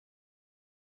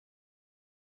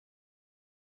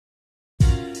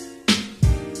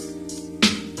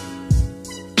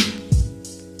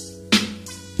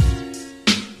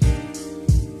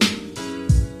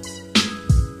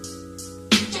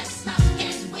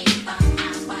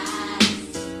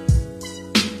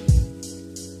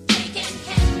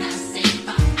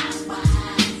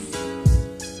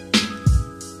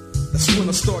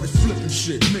flipping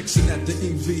shit, mixing at the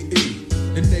EVE.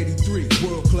 In 83,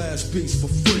 world-class beats for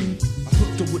free. I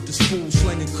hooked her with the spoon,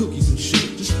 slanging cookies and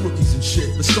shit. Just rookies and shit,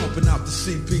 but stomping out the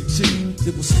CPT.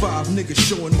 It was 5 niggas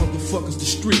showing motherfuckers the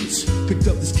streets. Picked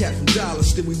up this cat from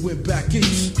Dallas, then we went back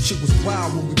east. Shit was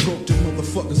wild when we broke them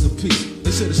motherfuckers a piece.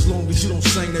 They said as long as you don't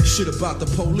sing that shit about the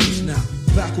police. Now,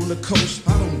 back on the coast,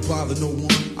 I don't bother no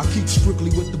one. I keep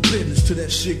strictly with the business till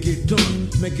that shit get done.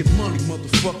 Making money,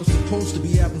 motherfuckers supposed to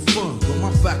be having fun. But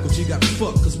my faculty got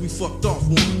fucked cause we fucked off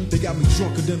one. They got me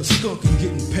drunker than a skunk and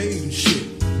getting paid and shit.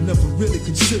 Never really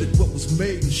considered what was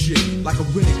made and shit. Like a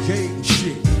renegade and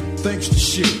shit. Thanks to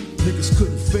shit, niggas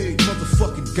couldn't fade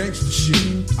motherfucking gangster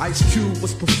shit. Ice Cube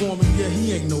was performing, yeah,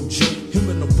 he ain't no joke. Him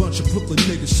and a bunch of Brooklyn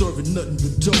niggas serving nothing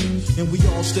but dope. And we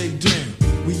all stayed down,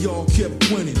 we all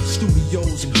kept winning.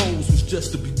 Studios and hoes was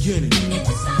just the beginning. In the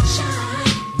sunshine,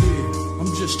 yeah,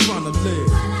 I'm just trying to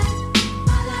live.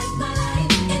 my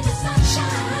life, in the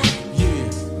sunshine.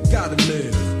 Yeah, gotta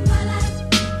live. My life.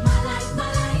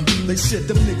 They said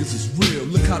them niggas is real,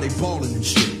 look how they ballin' and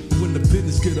shit. But when the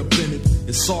business get up in it,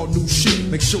 it's all new shit.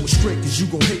 Make sure it's straight, cause you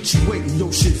gon' hate you waiting,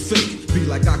 your shit fake. Be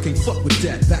like, I can't fuck with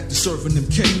that, back to serving them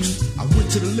cakes. I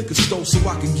went to the liquor store so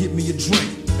I can get me a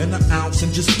drink. And an ounce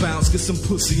and just bounce, get some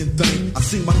pussy and think. I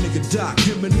seen my nigga Doc,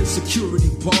 him and his security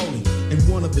ballin'. And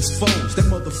one of his phones, that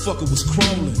motherfucker was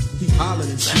crawling. He hollered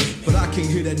and shit, but I can't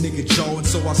hear that nigga jawing.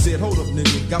 So I said, hold up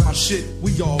nigga, got my shit,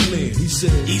 we all in. He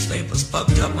said, these papers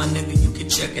fucked up, my nigga, you can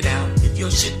check it out. If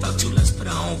your shit fucked too, let's put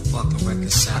our own fucking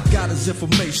reconcile. I got his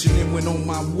information and went on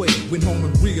my way. Went home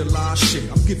and realized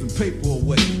shit, I'm giving paper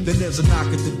away. Then there's a knock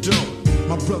at the door.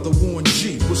 My brother Warren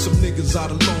G with some niggas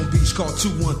out of Long Beach called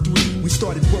 213. We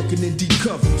started working in deep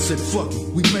cover. Said fuck it,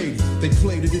 we made it. They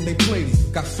played it and they played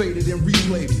it. Got faded and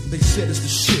replayed it. They said it's the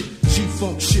shit.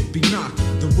 G-Funk shit be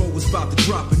knocking. The road was about to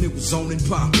drop and it was on and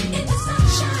popping. In the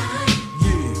sunshine,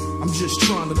 Yeah, I'm just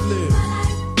trying to live.